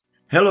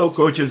Hello,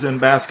 coaches and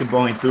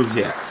basketball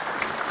enthusiasts.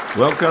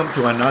 Welcome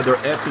to another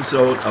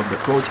episode of the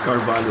Coach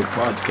Carvalho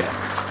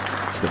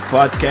podcast, the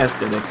podcast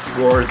that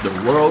explores the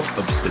world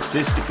of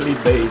statistically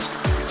based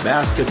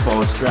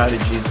basketball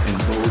strategies and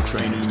goal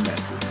training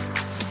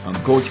methods. I'm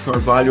Coach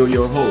Carvalho,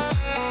 your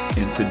host,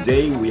 and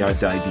today we are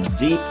diving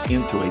deep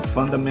into a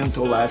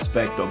fundamental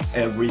aspect of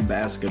every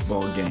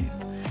basketball game,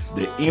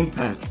 the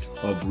impact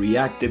of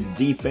reactive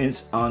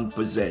defense on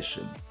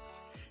possession.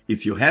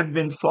 If you have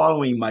been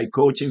following my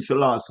coaching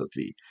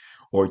philosophy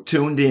or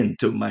tuned in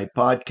to my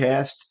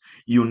podcast,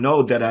 you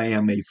know that I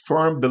am a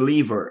firm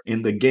believer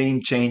in the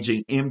game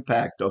changing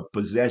impact of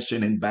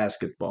possession in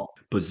basketball.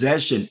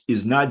 Possession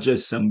is not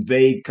just some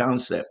vague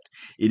concept,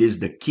 it is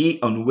the key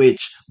on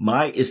which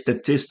my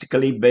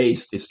statistically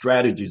based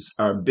strategies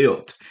are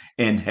built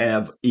and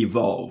have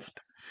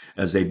evolved.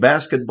 As a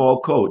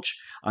basketball coach,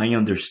 I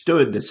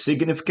understood the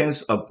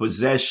significance of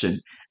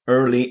possession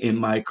early in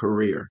my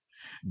career.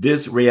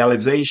 This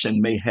realization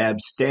may have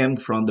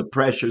stemmed from the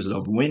pressures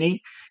of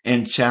winning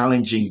and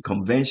challenging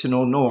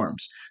conventional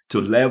norms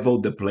to level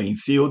the playing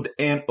field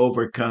and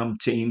overcome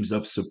teams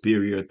of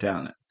superior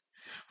talent.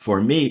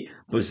 For me,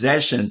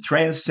 possession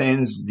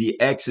transcends the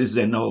X's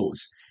and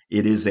O's.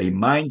 It is a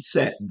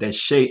mindset that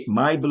shaped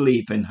my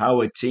belief in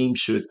how a team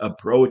should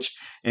approach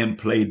and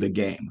play the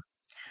game.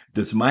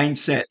 This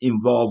mindset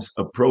involves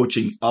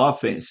approaching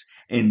offense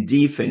and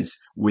defense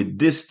with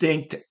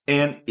distinct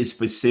and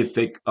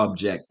specific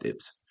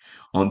objectives.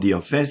 On the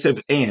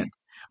offensive end,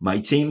 my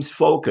team's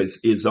focus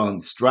is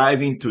on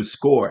striving to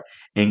score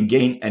and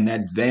gain an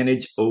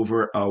advantage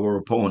over our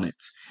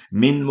opponents.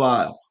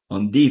 Meanwhile,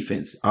 on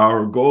defense,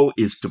 our goal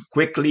is to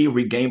quickly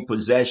regain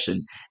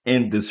possession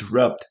and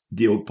disrupt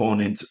the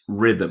opponent's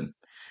rhythm.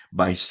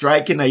 By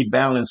striking a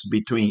balance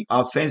between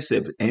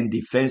offensive and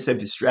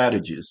defensive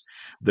strategies,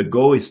 the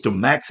goal is to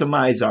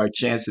maximize our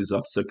chances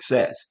of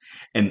success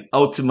and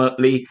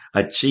ultimately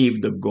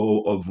achieve the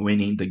goal of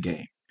winning the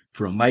game.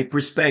 From my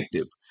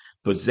perspective,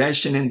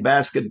 possession in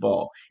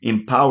basketball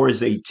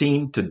empowers a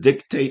team to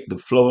dictate the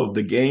flow of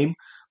the game,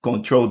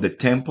 control the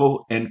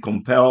tempo, and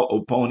compel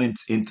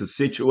opponents into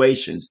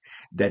situations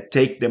that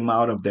take them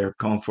out of their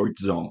comfort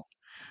zone.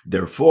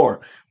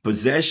 Therefore,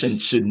 possession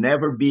should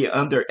never be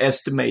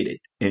underestimated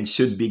and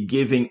should be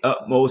given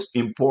utmost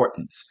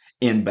importance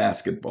in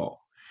basketball.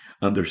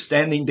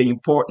 Understanding the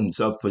importance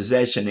of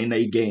possession in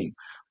a game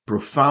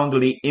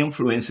profoundly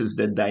influences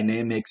the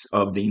dynamics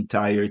of the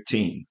entire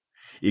team.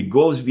 It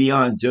goes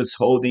beyond just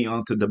holding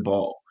onto the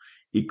ball.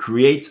 It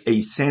creates a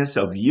sense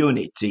of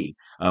unity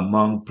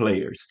among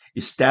players,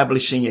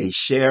 establishing a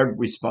shared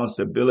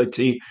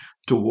responsibility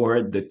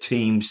toward the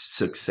team's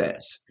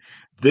success.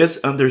 This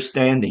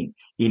understanding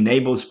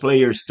enables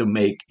players to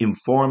make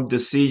informed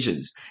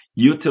decisions,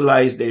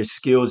 utilize their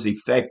skills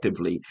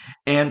effectively,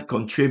 and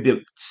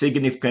contribute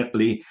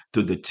significantly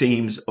to the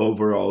team's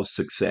overall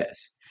success.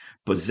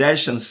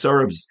 Possession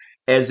serves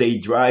as a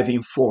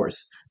driving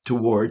force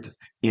toward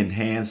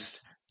enhanced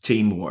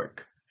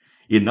teamwork.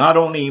 It not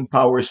only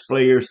empowers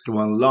players to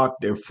unlock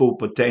their full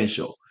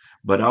potential,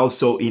 but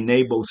also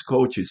enables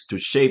coaches to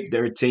shape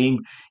their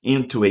team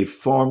into a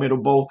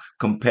formidable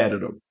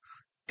competitor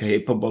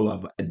capable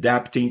of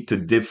adapting to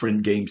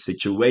different game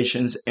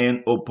situations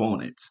and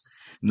opponents.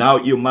 Now,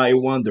 you might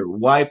wonder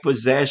why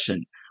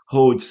possession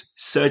holds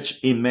such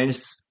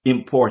immense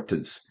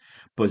importance.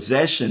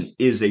 Possession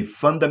is a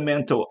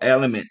fundamental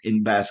element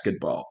in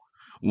basketball,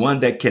 one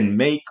that can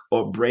make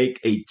or break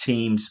a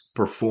team's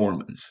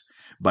performance.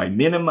 By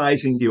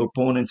minimizing the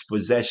opponent's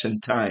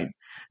possession time,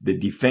 the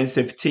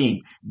defensive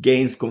team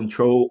gains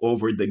control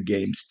over the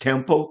game's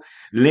tempo,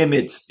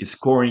 limits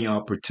scoring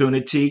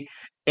opportunity,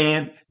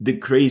 and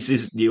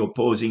decreases the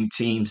opposing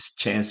team's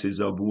chances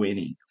of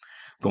winning.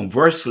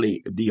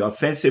 Conversely, the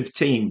offensive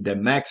team that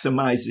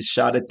maximizes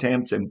shot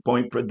attempts and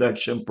point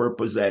production per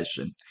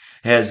possession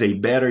has a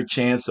better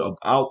chance of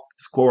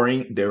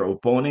outscoring their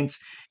opponents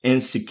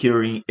and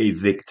securing a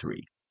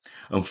victory.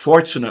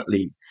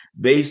 Unfortunately,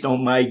 based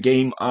on my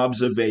game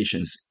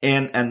observations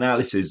and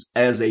analysis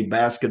as a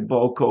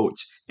basketball coach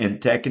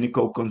and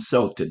technical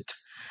consultant,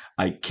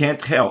 I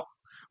can't help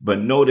but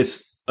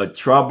notice a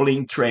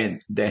troubling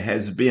trend that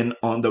has been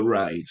on the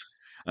rise,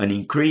 an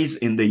increase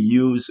in the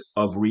use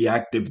of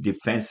reactive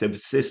defensive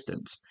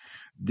systems.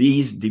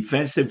 These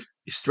defensive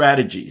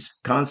strategies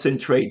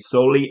concentrate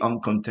solely on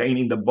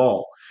containing the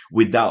ball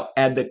without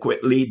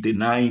adequately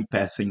denying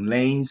passing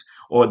lanes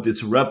or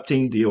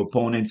disrupting the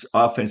opponent's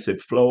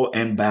offensive flow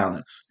and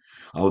balance.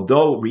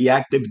 Although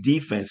reactive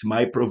defense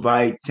might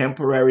provide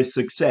temporary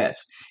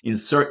success in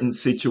certain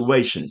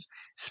situations,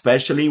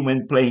 especially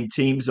when playing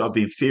teams of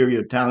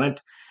inferior talent,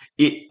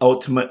 it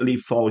ultimately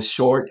falls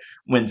short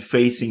when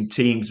facing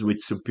teams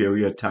with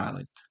superior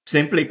talent.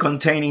 Simply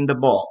containing the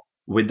ball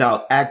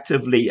without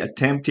actively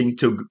attempting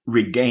to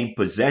regain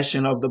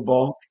possession of the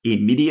ball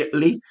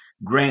immediately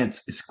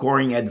grants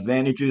scoring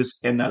advantages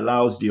and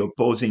allows the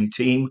opposing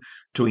team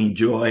to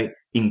enjoy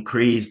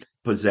increased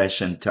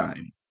possession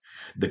time.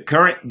 The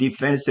current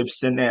defensive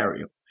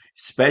scenario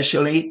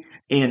especially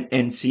in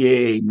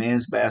NCAA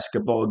men's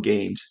basketball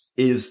games,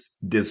 is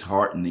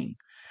disheartening.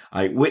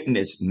 I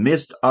witnessed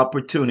missed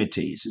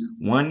opportunities,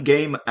 one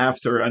game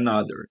after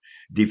another,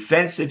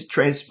 defensive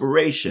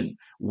transpiration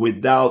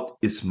without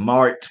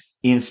smart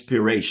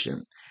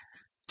inspiration.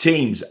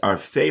 Teams are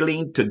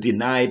failing to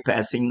deny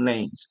passing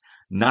lanes,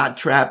 not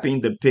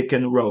trapping the pick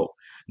and roll,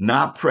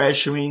 not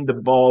pressuring the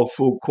ball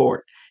full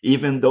court,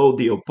 even though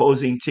the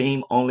opposing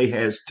team only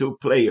has two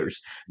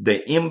players,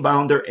 the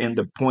inbounder and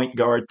the point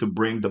guard, to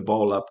bring the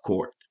ball up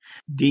court.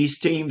 These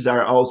teams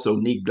are also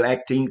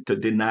neglecting to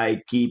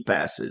deny key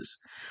passes.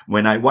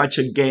 When I watch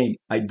a game,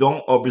 I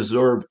don't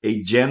observe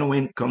a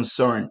genuine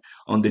concern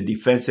on the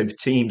defensive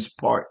team's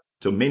part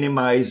to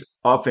minimize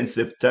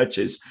offensive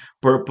touches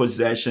per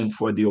possession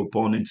for the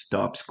opponent's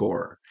top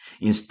scorer.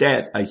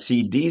 Instead, I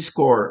see these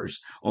scorers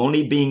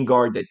only being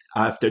guarded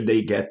after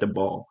they get the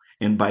ball,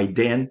 and by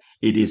then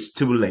it is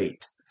too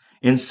late.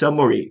 In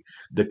summary,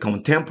 the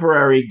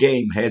contemporary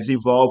game has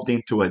evolved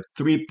into a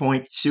 3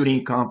 point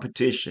shooting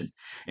competition,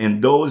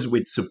 and those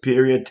with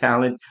superior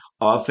talent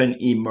often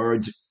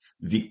emerge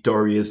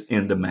victorious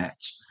in the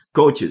match.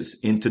 Coaches,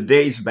 in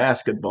today's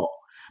basketball,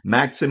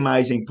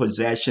 maximizing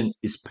possession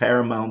is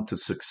paramount to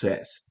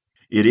success.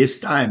 It is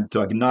time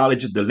to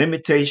acknowledge the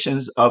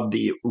limitations of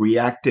the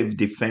reactive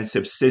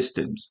defensive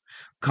systems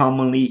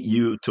commonly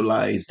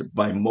utilized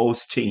by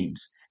most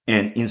teams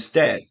and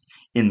instead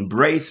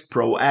embrace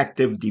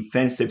proactive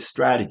defensive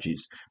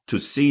strategies to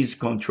seize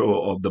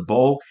control of the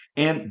ball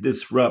and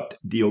disrupt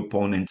the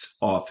opponent's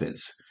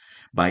offense.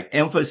 By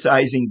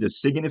emphasizing the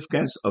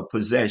significance of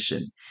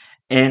possession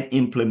and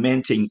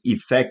implementing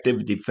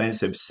effective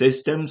defensive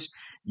systems,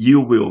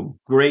 you will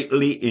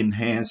greatly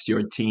enhance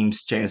your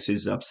team's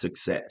chances of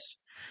success.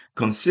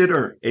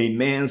 Consider a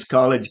men's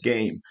college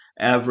game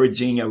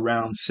averaging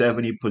around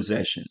 70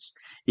 possessions.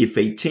 If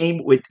a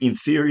team with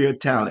inferior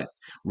talent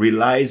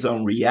relies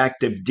on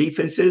reactive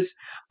defenses,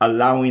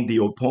 allowing the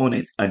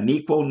opponent an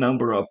equal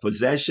number of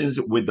possessions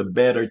with the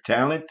better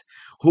talent,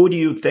 who do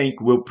you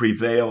think will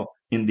prevail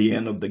in the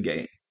end of the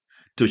game?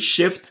 To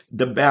shift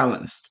the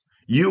balance,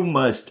 you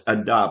must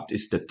adopt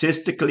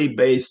statistically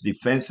based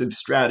defensive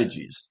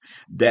strategies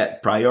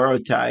that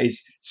prioritize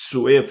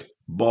swift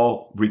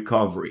ball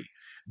recovery.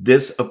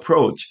 This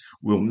approach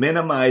will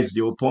minimize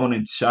the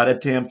opponent's shot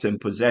attempts and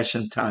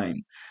possession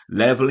time,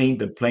 leveling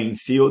the playing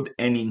field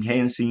and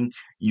enhancing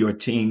your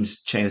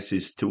team's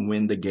chances to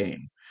win the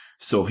game.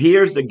 So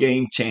here's the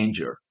game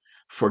changer.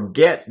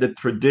 Forget the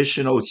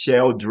traditional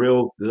shell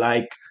drill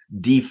like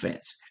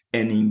defense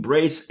and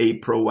embrace a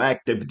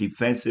proactive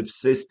defensive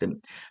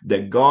system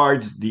that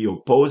guards the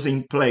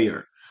opposing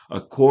player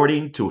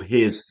according to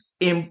his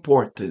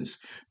importance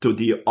to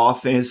the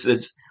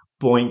offense's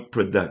point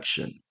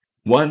production.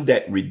 One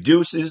that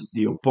reduces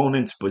the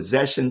opponent's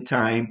possession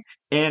time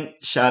and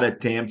shot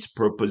attempts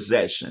per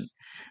possession,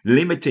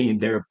 limiting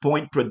their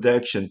point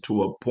production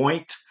to a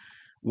point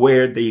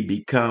where they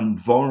become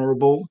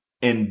vulnerable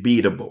and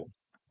beatable.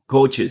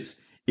 Coaches,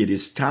 it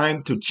is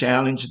time to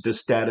challenge the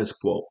status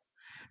quo.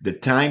 The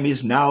time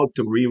is now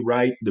to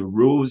rewrite the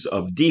rules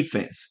of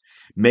defense,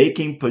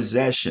 making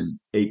possession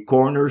a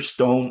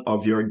cornerstone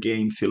of your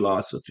game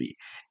philosophy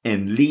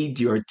and lead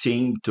your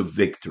team to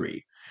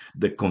victory.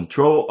 The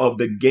control of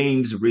the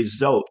game's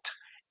result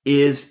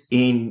is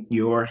in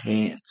your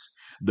hands.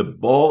 The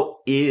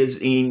ball is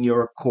in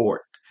your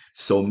court.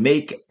 So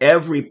make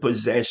every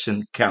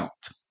possession count.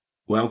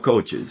 Well,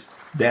 coaches,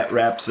 that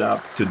wraps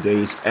up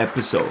today's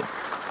episode.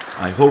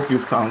 I hope you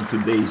found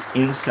today's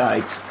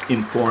insights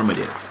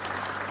informative.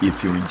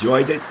 If you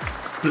enjoyed it,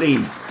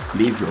 please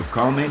leave your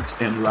comments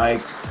and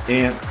likes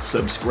and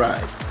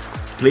subscribe.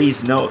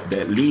 Please note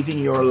that leaving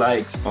your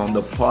likes on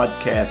the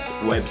podcast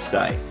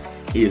website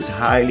is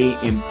highly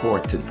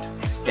important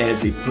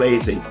as it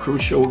plays a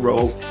crucial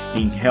role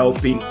in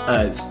helping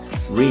us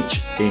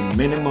reach a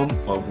minimum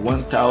of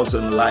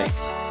 1,000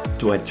 likes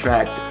to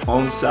attract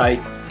on-site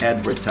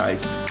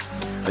advertisements.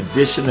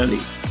 Additionally,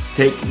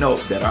 take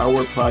note that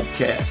our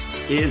podcast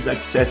is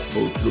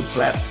accessible through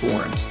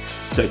platforms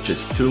such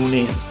as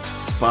TuneIn,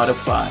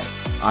 Spotify,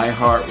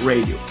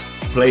 iHeartRadio,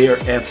 Player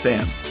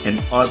FM,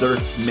 and other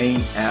main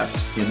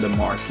apps in the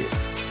market.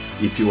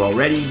 If you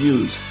already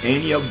use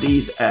any of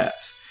these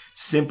apps,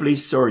 simply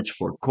search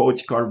for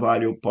Coach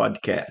Carvalho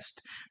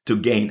Podcast to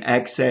gain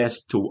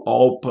access to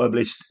all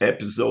published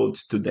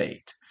episodes to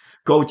date.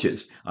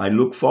 Coaches, I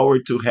look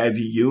forward to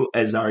having you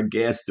as our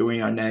guest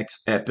during our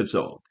next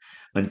episode.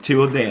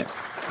 Until then,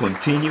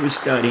 continue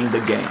studying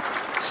the game,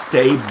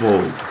 stay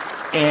bold,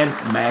 and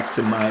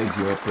maximize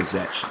your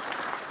possession.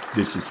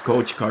 This is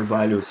Coach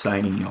Carvalho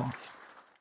signing off.